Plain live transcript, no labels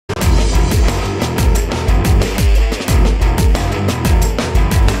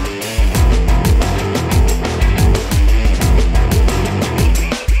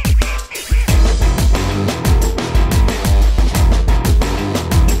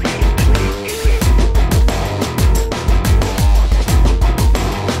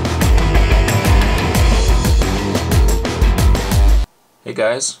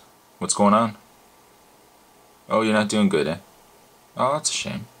guys? What's going on? Oh, you're not doing good, eh? Oh, that's a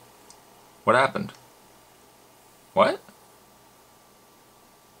shame. What happened? What?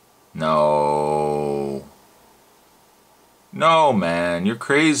 No. No, man, you're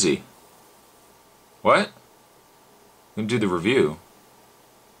crazy. What? I'm gonna do the review.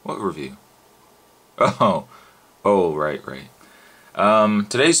 What review? Oh. Oh, right.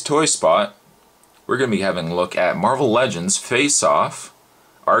 Today's Toy Spot, we're gonna be having a look at Marvel Legends Face Off,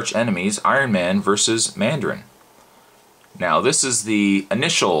 Arch Enemies, Iron Man versus Mandarin. Now, this is the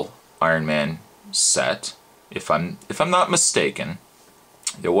initial Iron Man set, if I'm not mistaken.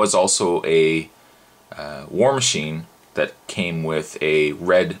 There was also a War Machine that came with a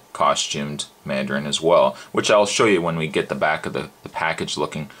red costumed Mandarin as well, which I'll show you when we get the back of the package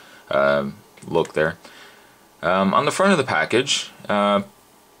looking look there. On the front of the package,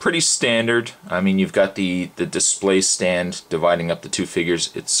 pretty standard. I mean, you've got the display stand dividing up the two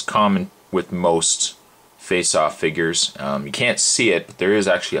figures. It's common with most face-off figures. You can't see it, but there is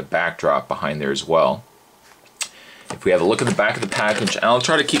actually a backdrop behind there as well. If we have a look at the back of the package, and I'll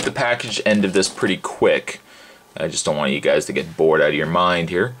try to keep the package end of this pretty quick. I just don't want you guys to get bored out of your mind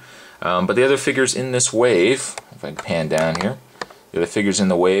here. But the other figures in this wave, if I can pan down here, the other figures in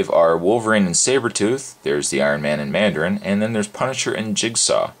the wave are Wolverine and Sabretooth, there's the Iron Man and Mandarin, and then there's Punisher and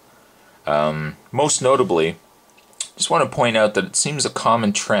Jigsaw. Most notably, just want to point out that it seems a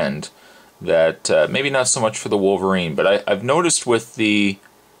common trend that maybe not so much for the Wolverine, but I've noticed with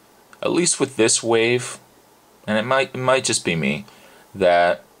at least with this wave, and it might just be me,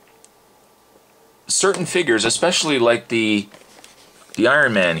 that certain figures, especially like the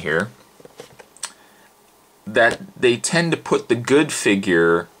Iron Man here, that they tend to put the good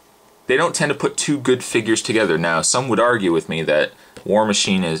figure, they don't tend to put two good figures together. Now, some would argue with me that War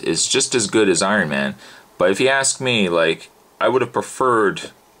Machine is just as good as Iron Man, but if you ask me, like, I would have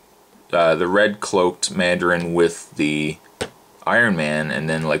preferred the red cloaked Mandarin with the Iron Man and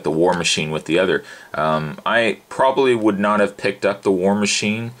then like the War Machine with the other. I probably would not have picked up the War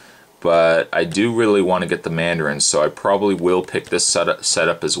Machine, but I do really want to get the Mandarin, so I probably will pick this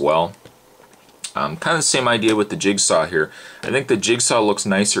setup as well. Kind of the same idea with the Jigsaw here. I think the Jigsaw looks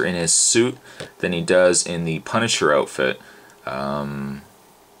nicer in his suit than he does in the Punisher outfit.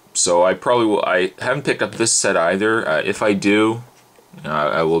 So I probably will. I haven't picked up this set either. If I do,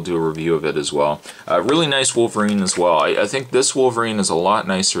 I will do a review of it as well. Really nice Wolverine as well. I think this Wolverine is a lot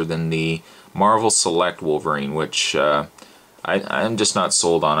nicer than the Marvel Select Wolverine, which I'm just not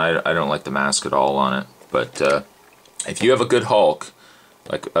sold on. I don't like the mask at all on it. But if you have a good Hulk,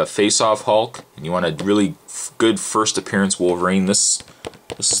 like a face-off Hulk, and you want a really good first appearance Wolverine, this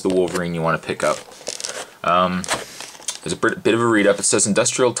is the Wolverine you want to pick up. There's a bit of a read-up. It says,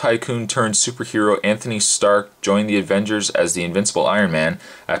 Industrial Tycoon turned superhero Anthony Stark joined the Avengers as the Invincible Iron Man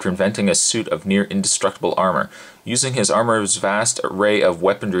after inventing a suit of near-indestructible armor. Using his armor's vast array of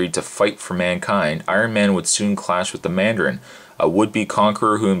weaponry to fight for mankind, Iron Man would soon clash with the Mandarin, a would-be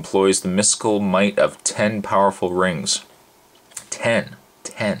conqueror who employs the mystical might of 10 powerful rings. 10.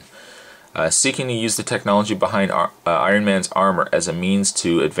 Seeking to use the technology behind Iron Man's armor as a means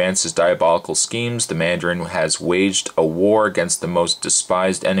to advance his diabolical schemes, the Mandarin has waged a war against the most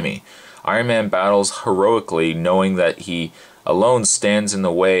despised enemy. Iron Man battles heroically, knowing that he alone stands in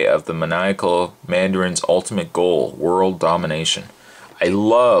the way of the maniacal Mandarin's ultimate goal, world domination. I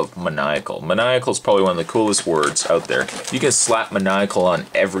love maniacal. Maniacal is probably one of the coolest words out there. You can slap maniacal on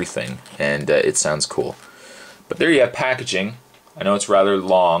everything, and it sounds cool. But there you have packaging. I know it's rather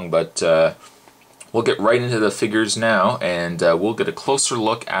long, but we'll get right into the figures now, and we'll get a closer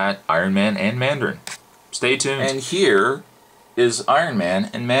look at Iron Man and Mandarin. Stay tuned. And here is Iron Man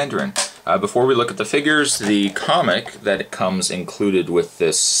and Mandarin. Before we look at the figures, the comic that it comes included with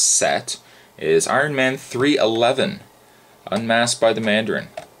this set is Iron Man 311, Unmasked by the Mandarin.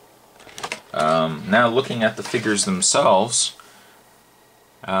 Now looking at the figures themselves,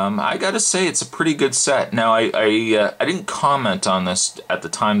 I gotta say it's a pretty good set. Now I didn't comment on this at the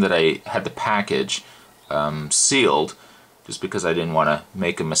time that I had the package sealed, just because I didn't want to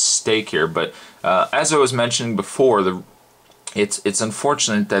make a mistake here. But as I was mentioning before, it's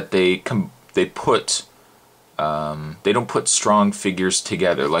unfortunate that they don't put strong figures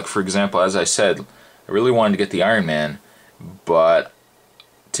together. Like, for example, as I said, I really wanted to get the Iron Man, but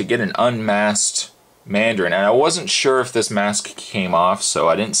to get an unmasked Mandarin, and I wasn't sure if this mask came off, so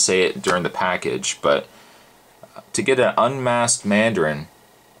I didn't say it during the package, but to get an unmasked Mandarin,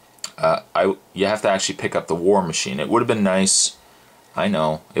 you have to actually pick up the War Machine. It would have been nice, I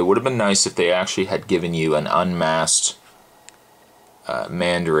know, it would have been nice if they actually had given you an unmasked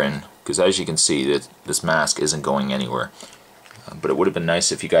Mandarin, because as you can see, this mask isn't going anywhere. But it would have been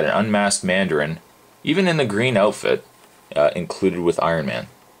nice if you got an unmasked Mandarin, even in the green outfit, included with Iron Man.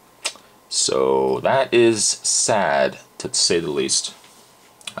 So that is sad, to say the least.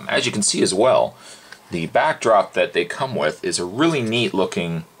 As you can see as well, the backdrop that they come with is a really neat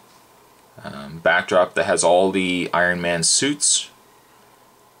looking backdrop that has all the Iron Man suits.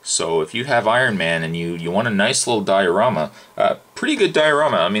 So if you have Iron Man and you want a nice little diorama, pretty good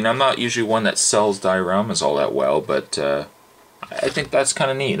diorama. I mean, I'm not usually one that sells dioramas all that well, but I think that's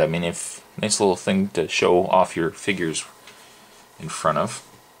kind of neat. I mean, if nice little thing to show off your figures in front of.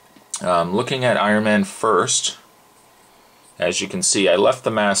 Looking at Iron Man first, as you can see, I left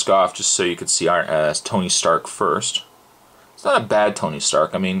the mask off just so you could see Tony Stark first. It's not a bad Tony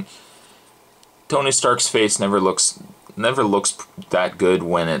Stark. I mean, Tony Stark's face never looks that good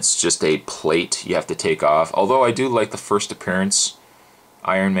when it's just a plate you have to take off. Although I do like the first appearance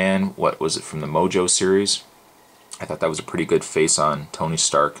Iron Man, what was it, from the Mojo series? I thought that was a pretty good face on Tony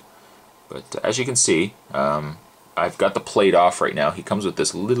Stark. But as you can see, I've got the plate off right now. He comes with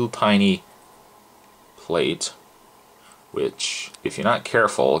this little tiny plate, which, if you're not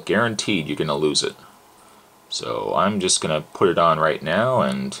careful, guaranteed you're going to lose it. So I'm just going to put it on right now,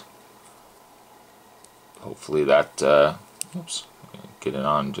 and hopefully that, oops, get it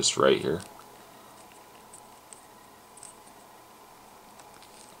on just right here.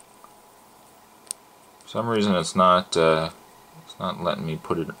 For some reason it's not letting me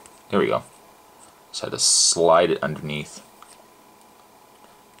put it, there we go. Just had to slide it underneath.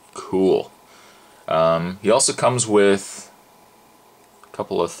 Cool. He also comes with a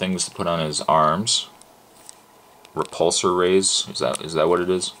couple of things to put on his arms. Repulsor rays, is that what it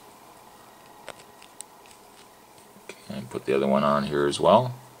is? Okay, and put the other one on here as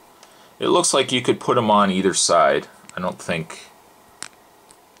well. It looks like you could put them on either side. I don't think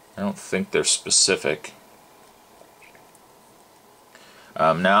they're specific.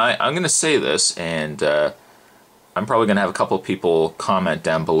 Now I'm going to say this, and I'm probably going to have a couple of people comment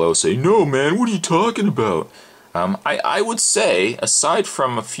down below saying, "No, man, what are you talking about?" I would say, aside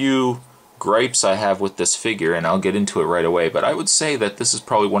from a few gripes I have with this figure, and I'll get into it right away, but I would say that this is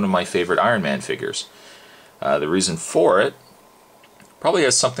probably one of my favorite Iron Man figures. The reason for it probably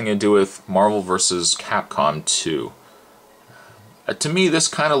has something to do with Marvel vs. Capcom 2. To me, this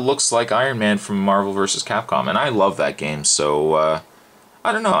kind of looks like Iron Man from Marvel vs. Capcom, and I love that game, so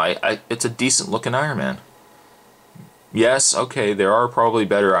I don't know, it's a decent looking Iron Man. Yes, okay, there are probably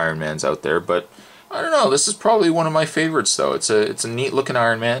better Iron Mans out there, but I don't know, this is probably one of my favorites though. It's a neat looking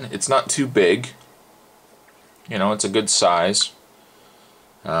Iron Man. It's not too big. You know, it's a good size.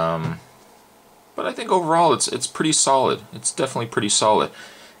 But I think overall it's pretty solid. It's definitely pretty solid.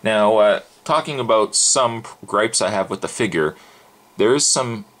 Now, talking about some gripes I have with the figure, there is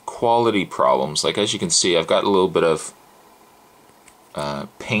some quality problems. Like, as you can see, I've got a little bit of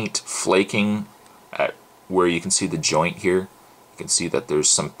paint flaking at where you can see the joint here. You can see that there's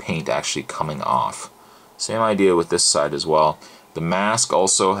some paint actually coming off. Same idea with this side as well. The mask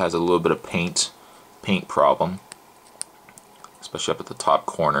also has a little bit of paint problem, especially up at the top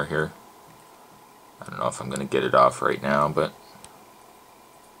corner here. I don't know if I'm going to get it off right now, but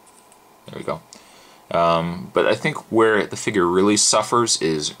there you go. But I think where the figure really suffers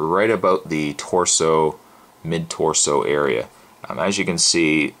is right about the torso, mid-torso area. As you can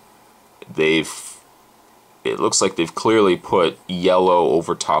see, it looks like they've clearly put yellow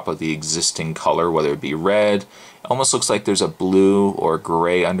over top of the existing color, whether it be red. It almost looks like there's a blue or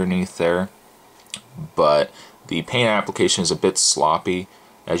gray underneath there. But the paint application is a bit sloppy.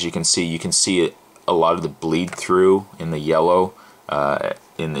 As you can see it, a lot of the bleed through in the yellow.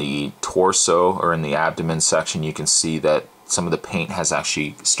 In the torso or in the abdomen section, you can see that some of the paint has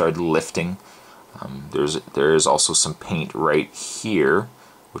actually started lifting. There is also some paint right here,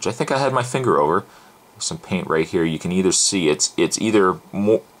 which I think I had my finger over. Some paint right here. You can either see it's either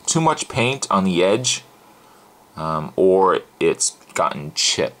too much paint on the edge, or it's gotten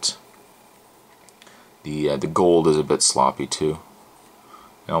chipped. The gold is a bit sloppy too.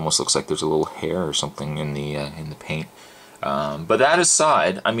 It almost looks like there's a little hair or something in the paint. But that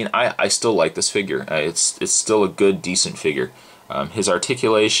aside, I mean, I still like this figure. It's still a good, decent figure. His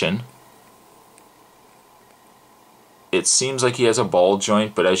articulation, it seems like he has a ball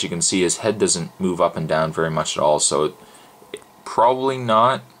joint, but as you can see, his head doesn't move up and down very much at all, so probably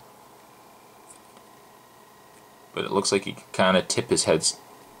not. But it looks like he can kind of tip his head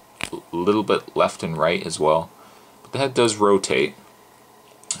a little bit left and right as well. But the head does rotate.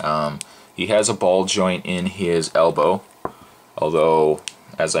 He has a ball joint in his elbow, although,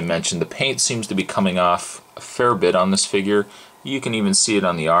 as I mentioned, the paint seems to be coming off a fair bit on this figure. You can even see it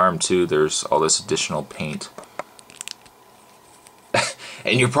on the arm too. There's all this additional paint.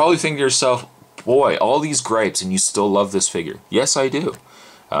 And you're probably thinking to yourself, boy, all these gripes and you still love this figure. Yes, I do.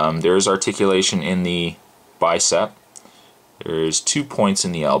 There's articulation in the bicep. There's 2 points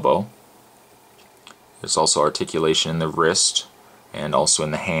in the elbow. There's also articulation in the wrist, and also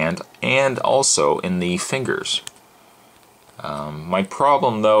in the hand, and also in the fingers. My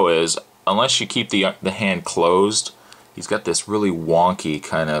problem though is, unless you keep the hand closed, he's got this really wonky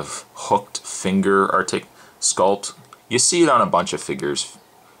kind of hooked finger sculpt. You see it on a bunch of figures.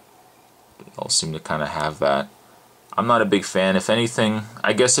 They all seem to kind of have that. I'm not a big fan. If anything,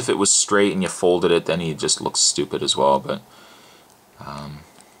 I guess if it was straight and you folded it, then he just looks stupid as well. But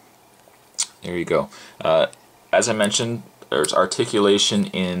there you go. As I mentioned, there's articulation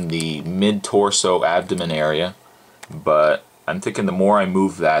in the mid-torso abdomen area, but I'm thinking the more I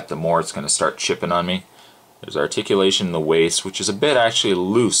move that, the more it's going to start chipping on me. There's articulation in the waist, which is a bit actually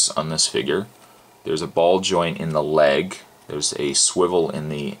loose on this figure. There's a ball joint in the leg. There's a swivel in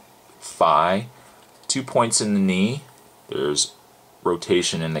the thigh. 2 points in the knee. There's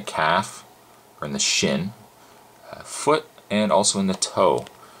rotation in the calf, or in the shin, foot, and also in the toe.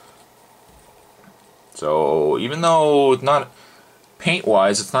 So even though it's not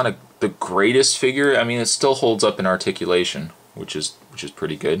paint-wise, it's not the greatest figure. I mean, it still holds up in articulation, which is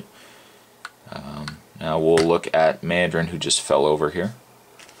pretty good. Now we'll look at Mandarin, who just fell over here.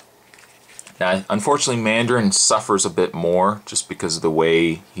 Now, unfortunately, Mandarin suffers a bit more just because of the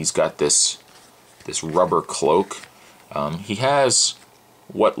way he's got this rubber cloak. He has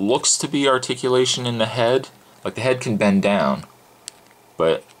what looks to be articulation in the head. Like, the head can bend down,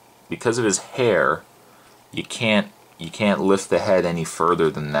 but because of his hair, you can't lift the head any further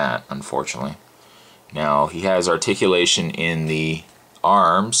than that, unfortunately. Now, he has articulation in the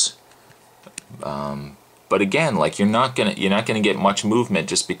arms, but again, like, you're not gonna get much movement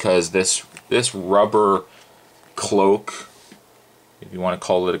just because this rubber cloak, if you want to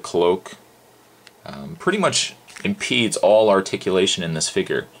call it a cloak, pretty much impedes all articulation in this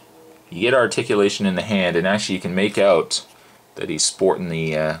figure. You get articulation in the hand, and actually you can make out that he's sporting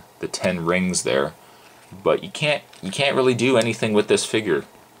the 10 rings there, but you can't really do anything with this figure.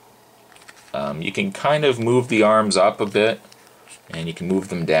 You can kind of move the arms up a bit, and you can move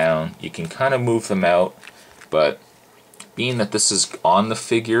them down. You can kind of move them out, but being that this is on the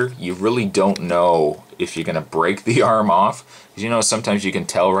figure, you really don't know if you're going to break the arm off. Because, you know, sometimes you can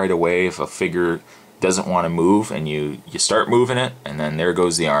tell right away if a figure doesn't want to move, and you start moving it, and then there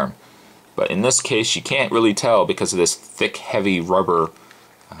goes the arm. But in this case, you can't really tell because of this thick, heavy rubber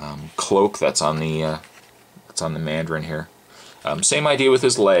cloak that's on the Mandarin here. Same idea with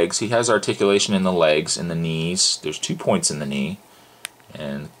his legs. He has articulation in the legs, in the knees. There's 2 points in the knee,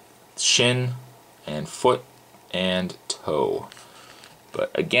 and shin, and foot, and toe.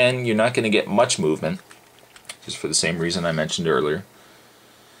 But again, you're not going to get much movement, just for the same reason I mentioned earlier.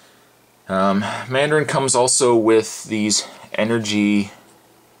 Mandarin comes also with these energy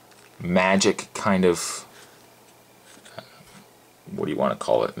magic kind of, what do you want to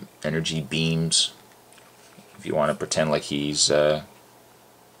call it, energy beams, if you want to pretend like he's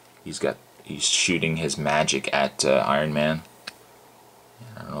shooting his magic at Iron Man.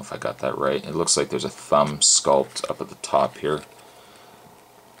 I don't know if I got that right. It looks like there's a thumb sculpt up at the top here,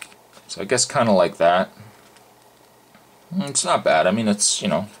 so I guess kind of like that. It's not bad. I mean, it's, you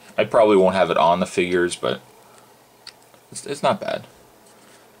know, I probably won't have it on the figures, but it's not bad.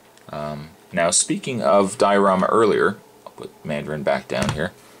 Now, speaking of diorama earlier, I'll put Mandarin back down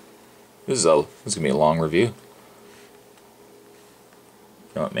here. This is gonna be a long review.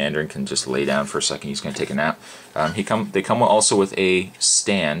 You know what, Mandarin can just lay down for a second. He's gonna take a nap. They come also with a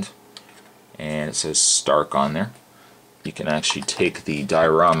stand, and it says Stark on there. You can actually take the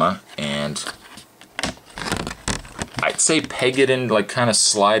diorama and, I'd say, peg it in, like kind of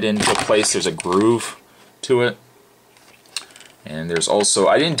slide into place. There's a groove to it. And there's also,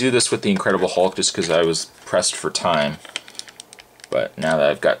 I didn't do this with the Incredible Hulk just because I was pressed for time, but now that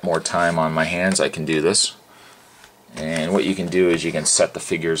I've got more time on my hands, I can do this. And what you can do is you can set the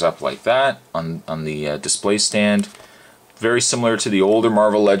figures up like that on the display stand. Very similar to the older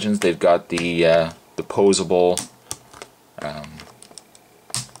Marvel Legends. They've got the posable, what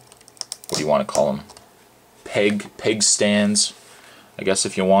do you want to call them? Peg stands, I guess,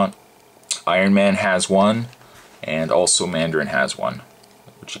 if you want. Iron Man has one, and also Mandarin has one,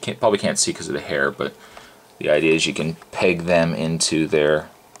 which you probably can't see because of the hair, but the idea is you can peg them into their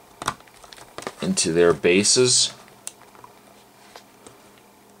bases,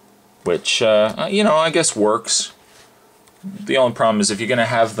 which you know, I guess works. The only problem is if you're going to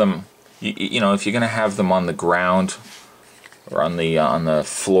have them, you know, if you're going to have them on the ground or on the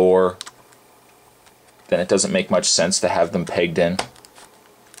floor, then it doesn't make much sense to have them pegged in.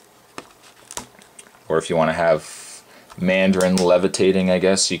 Or if you want to have Mandarin levitating, I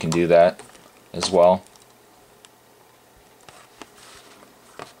guess you can do that as well.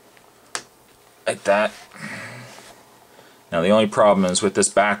 Like that. Now the only problem is with this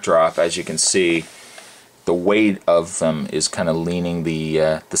backdrop, as you can see, the weight of them is kind of leaning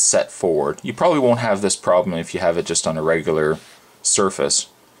the set forward. You probably won't have this problem if you have it just on a regular surface.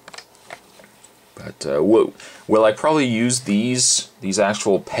 But will I probably use these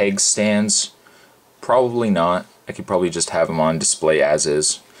actual peg stands? Probably not. I could probably just have them on display as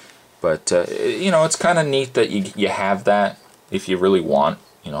is. But you know, it's kind of neat that you have that if you really want.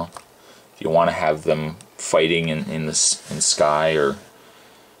 You know, if you want to have them fighting in sky, or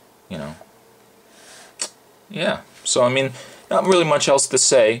you know. Yeah, so I mean, not really much else to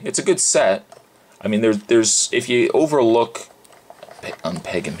say. It's a good set. I mean, there's if you overlook,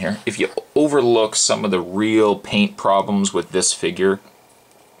 unpeg him here, if you overlook some of the real paint problems with this figure,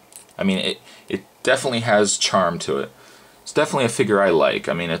 I mean, it definitely has charm to it. It's definitely a figure I like.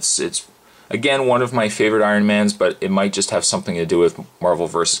 I mean, it's again one of my favorite Iron Mans, but it might just have something to do with Marvel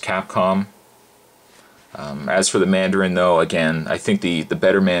vs. Capcom. As for the Mandarin, though, again, I think the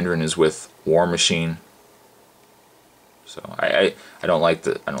better Mandarin is with War Machine. So I don't like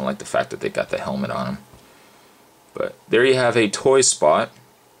the fact that they got the helmet on him. But there you have a toy spot.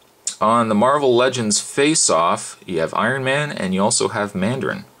 On the Marvel Legends Face-Off, you have Iron Man and you also have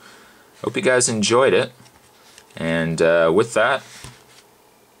Mandarin. Hope you guys enjoyed it. And with that,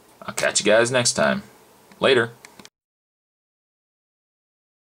 I'll catch you guys next time. Later.